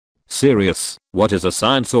serious, what is a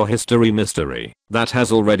science or history mystery that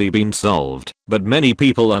has already been solved, but many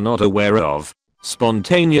people are not aware of?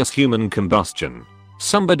 Spontaneous human combustion.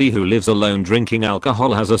 Somebody who lives alone drinking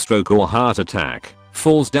alcohol has a stroke or heart attack,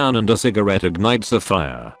 falls down and a cigarette ignites a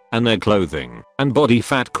fire, and their clothing and body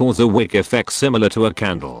fat cause a wick effect similar to a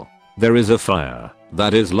candle. There is a fire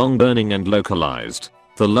that is long burning and localized.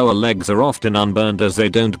 The lower legs are often unburned as they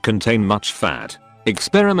don't contain much fat.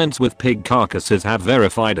 Experiments with pig carcasses have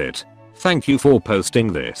verified it. Thank you for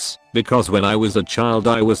posting this, because when I was a child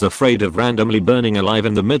I was afraid of randomly burning alive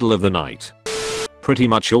in the middle of the night. Pretty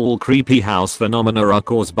much all creepy house phenomena are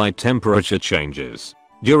caused by temperature changes.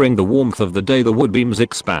 During the warmth of the day the wood beams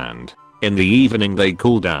expand. In the evening they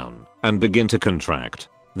cool down and begin to contract.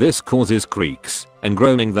 This causes creaks and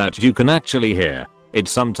groaning that you can actually hear. It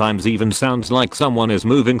sometimes even sounds like someone is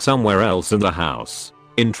moving somewhere else in the house.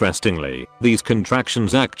 Interestingly, these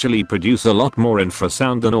contractions actually produce a lot more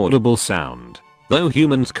infrasound than audible sound. Though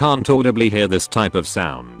humans can't audibly hear this type of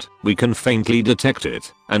sound, we can faintly detect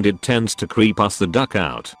it, and it tends to creep us the duck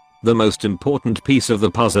out. The most important piece of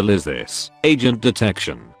the puzzle is this: agent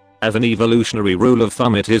detection. As an evolutionary rule of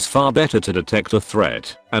thumb, it is far better to detect a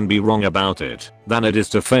threat and be wrong about it than it is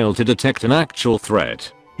to fail to detect an actual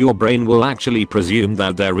threat. Your brain will actually presume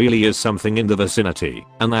that there really is something in the vicinity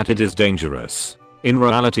and that it is dangerous. In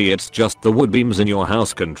reality it's just the wood beams in your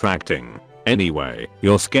house contracting. Anyway,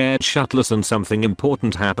 you're scared shitless and something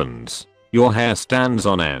important happens. Your hair stands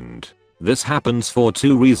on end. This happens for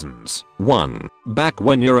two reasons. 1. Back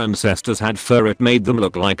when your ancestors had fur it made them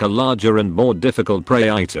look like a larger and more difficult prey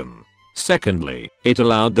item. Secondly, it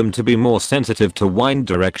allowed them to be more sensitive to wind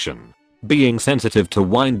direction. Being sensitive to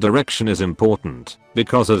wind direction is important,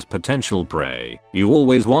 because as potential prey, you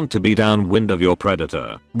always want to be downwind of your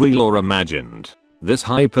predator, real or imagined. This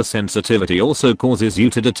hypersensitivity also causes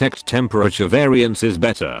you to detect temperature variances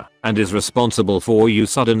better, and is responsible for you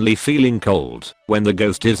suddenly feeling cold when the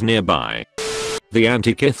ghost is nearby. The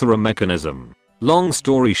Antikythera mechanism. Long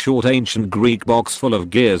story short, ancient Greek box full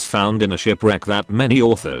of gears found in a shipwreck that many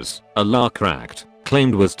authors, Allah cracked,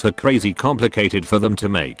 claimed was too crazy complicated for them to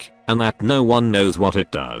make, and that no one knows what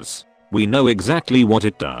it does. We know exactly what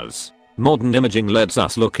it does. Modern imaging lets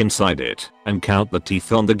us look inside it and count the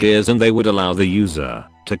teeth on the gears, and they would allow the user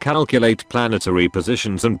to calculate planetary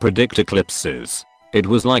positions and predict eclipses. It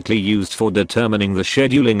was likely used for determining the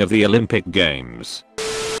scheduling of the Olympic Games.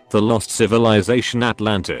 The lost civilization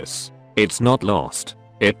Atlantis. It's not lost.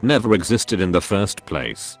 It never existed in the first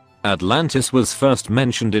place. Atlantis was first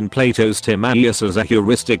mentioned in Plato's Timaeus as a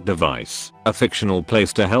heuristic device, a fictional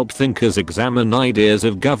place to help thinkers examine ideas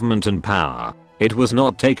of government and power. It was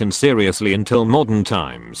not taken seriously until modern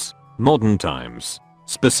times. Modern times.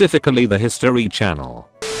 Specifically the History Channel.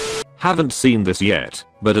 Haven't seen this yet,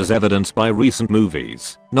 but as evidenced by recent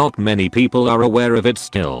movies, not many people are aware of it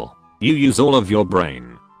still. You use all of your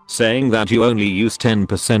brain. Saying that you only use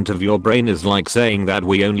 10% of your brain is like saying that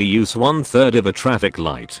we only use 1/3 of a traffic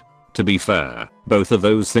light. To be fair, both of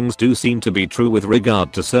those things do seem to be true with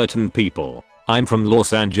regard to certain people. I'm from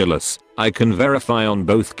Los Angeles, I can verify on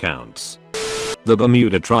both counts. The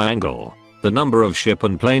Bermuda Triangle. The number of ship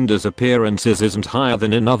and plane disappearances isn't higher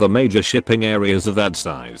than in other major shipping areas of that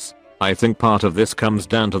size. I think part of this comes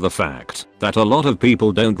down to the fact that a lot of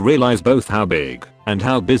people don't realize both how big and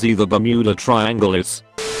how busy the Bermuda Triangle is.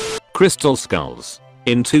 Crystal skulls.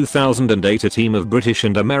 In 2008 a team of British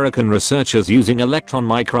and American researchers using electron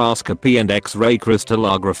microscopy and X-ray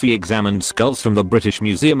crystallography examined skulls from the British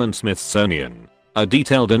Museum and Smithsonian. A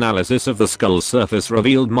detailed analysis of the skull's surface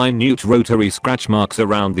revealed minute rotary scratch marks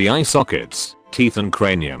around the eye sockets, teeth and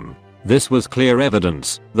cranium. This was clear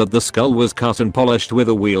evidence that the skull was cut and polished with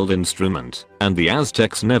a wheeled instrument, and the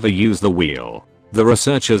Aztecs never used the wheel. The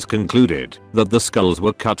researchers concluded that the skulls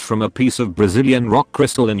were cut from a piece of Brazilian rock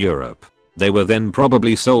crystal in Europe. They were then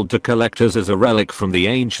probably sold to collectors as a relic from the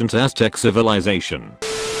ancient Aztec civilization.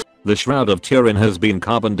 The Shroud of Turin has been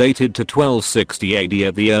carbon dated to 1260 AD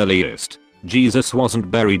at the earliest. Jesus wasn't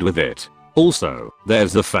buried with it. Also,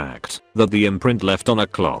 there's the fact that the imprint left on a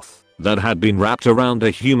cloth that had been wrapped around a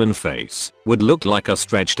human face would look like a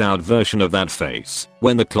stretched out version of that face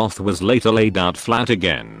when the cloth was later laid out flat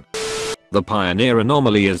again. The Pioneer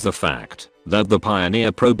anomaly is the fact that the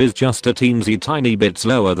Pioneer probe is just a teensy tiny bit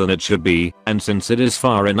slower than it should be, and since it is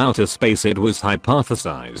far in outer space it was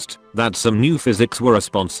hypothesized that some new physics were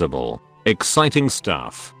responsible. Exciting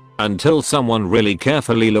stuff. Until someone really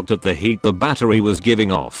carefully looked at the heat the battery was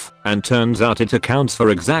giving off, and turns out it accounts for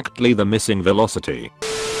exactly the missing velocity.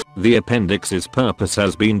 The appendix's purpose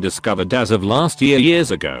has been discovered as of last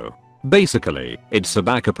years ago. Basically, it's a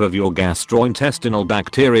backup of your gastrointestinal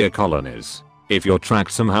bacteria colonies. If your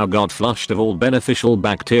tract somehow got flushed of all beneficial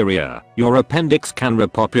bacteria, your appendix can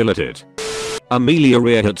repopulate it. Amelia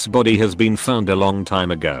Earhart's body has been found a long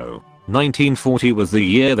time ago. 1940 was the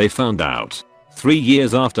year they found out. 3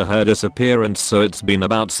 years after her disappearance, so it's been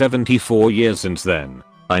about 74 years since then.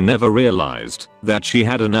 I never realized that she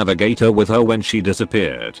had a navigator with her when she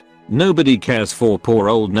disappeared. Nobody cares for poor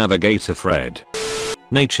old navigator Fred.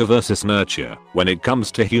 Nature versus nurture when it comes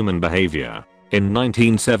to human behavior. In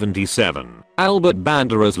 1977, Albert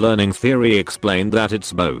Bandura's learning theory explained that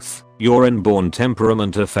it's both. Your inborn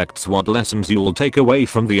temperament affects what lessons you'll take away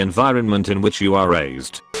from the environment in which you are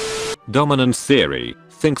raised. Dominance theory.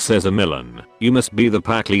 Think says a million, you must be the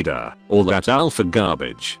pack leader. All that alpha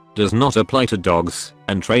garbage does not apply to dogs,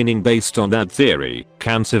 and training based on that theory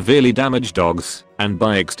can severely damage dogs, and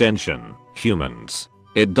by extension, humans.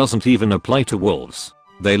 It doesn't even apply to wolves.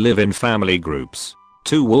 They live in family groups.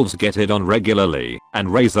 2 wolves get it on regularly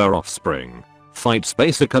and raise their offspring. Fights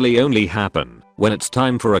basically only happen when it's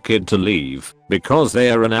time for a kid to leave because they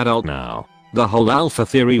are an adult now. The whole alpha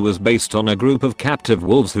theory was based on a group of captive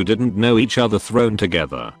wolves who didn't know each other thrown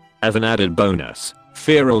together. As an added bonus,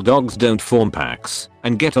 feral dogs don't form packs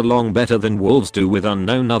and get along better than wolves do with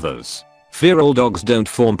unknown others. Feral dogs don't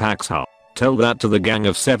form packs, huh? Tell that to the gang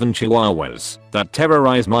of 7 chihuahuas that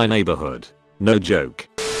terrorize my neighborhood. No joke.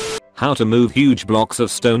 How to move huge blocks of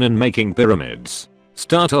stone in making pyramids.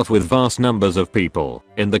 Start off with vast numbers of people,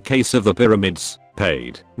 in the case of the pyramids,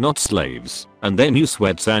 paid, not slaves, and then use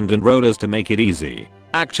wet sand and rollers to make it easy.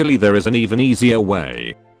 Actually, there is an even easier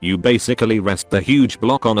way. You basically rest the huge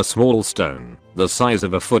block on a small stone, the size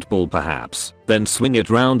of a football perhaps, then swing it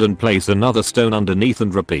round and place another stone underneath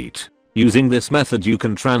and repeat. Using this method you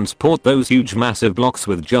can transport those huge massive blocks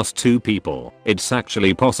with just 2 people. It's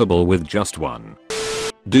actually possible with just 1.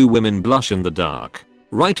 Do women blush in the dark?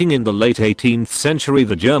 Writing in the late 18th century,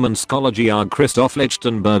 the German scholar Georg Christoph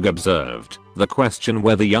Lichtenberg observed, the question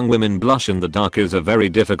whether young women blush in the dark is a very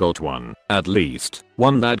difficult one, at least,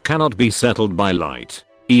 one that cannot be settled by light.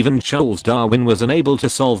 Even Charles Darwin was unable to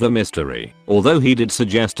solve the mystery, although he did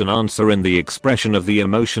suggest an answer in the expression of the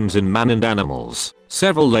emotions in man and animals.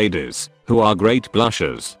 Several ladies, who are great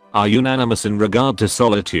blushers, are unanimous in regard to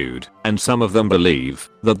solitude, and some of them believe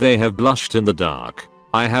that they have blushed in the dark.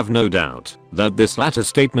 I have no doubt that this latter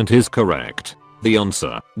statement is correct. The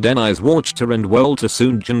answer, Denise Wachter and Walter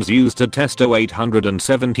Soonjans used a Testo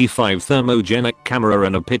 875 thermogenic camera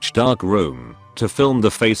in a pitch dark room to film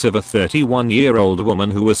the face of a 31-year-old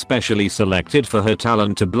woman who was specially selected for her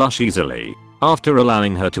talent to blush easily. After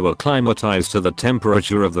allowing her to acclimatize to the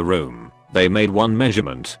temperature of the room, they made one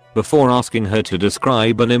measurement before asking her to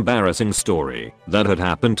describe an embarrassing story that had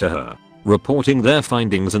happened to her. Reporting their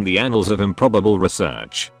findings in the Annals of Improbable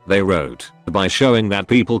Research, they wrote, by showing that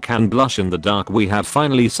people can blush in the dark, we have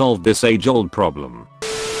finally solved this age-old problem.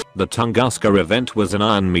 The Tunguska event was an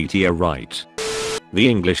iron meteorite. The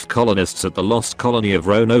English colonists at the lost colony of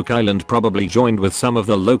Roanoke Island probably joined with some of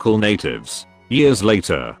the local natives. Years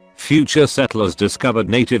later, future settlers discovered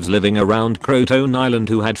natives living around Croton Island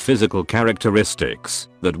who had physical characteristics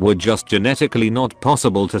that were just genetically not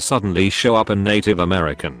possible to suddenly show up in Native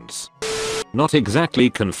Americans. Not exactly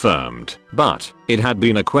confirmed, but it had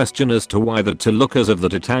been a question as to why the lookers of the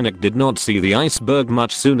Titanic did not see the iceberg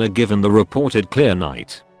much sooner given the reported clear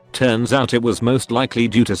night. Turns out it was most likely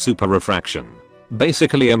due to superrefraction.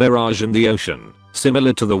 Basically a mirage in the ocean,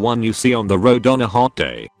 similar to the one you see on the road on a hot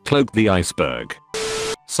day, cloaked the iceberg.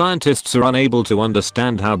 Scientists are unable to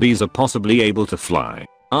understand how bees are possibly able to fly.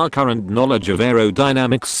 Our current knowledge of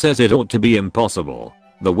aerodynamics says it ought to be impossible.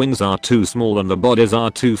 The wings are too small and the bodies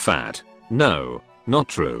are too fat. No, not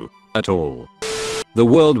true at all. The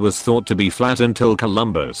world was thought to be flat until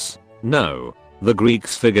Columbus. No, the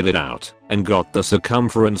Greeks figured it out and got the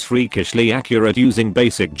circumference freakishly accurate using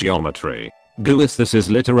basic geometry. This is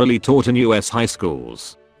literally taught in US high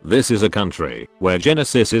schools. This is a country where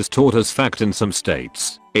Genesis is taught as fact in some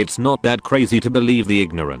states. It's not that crazy to believe the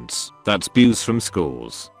ignorance that spews from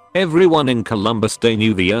schools. Everyone in Columbus Day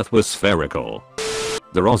knew the earth was spherical.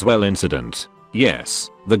 The Roswell incident. Yes,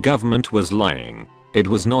 the government was lying. It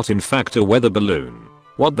was not in fact a weather balloon.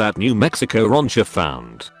 What that New Mexico rancher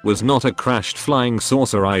found was not a crashed flying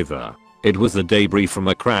saucer either. It was the debris from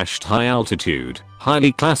a crashed high altitude,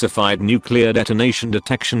 highly classified nuclear detonation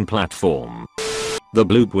detection platform. The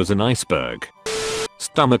bloop was an iceberg.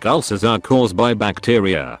 Stomach ulcers are caused by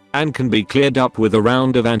bacteria and can be cleared up with a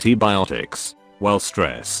round of antibiotics, while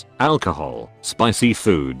stress, alcohol, spicy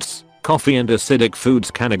foods, coffee and acidic foods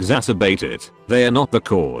can exacerbate it. They are not the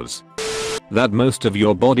cause. That most of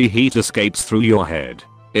your body heat escapes through your head.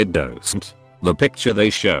 It doesn't. The picture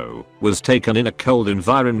they show was taken in a cold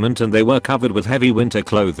environment and they were covered with heavy winter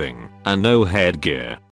clothing and no headgear.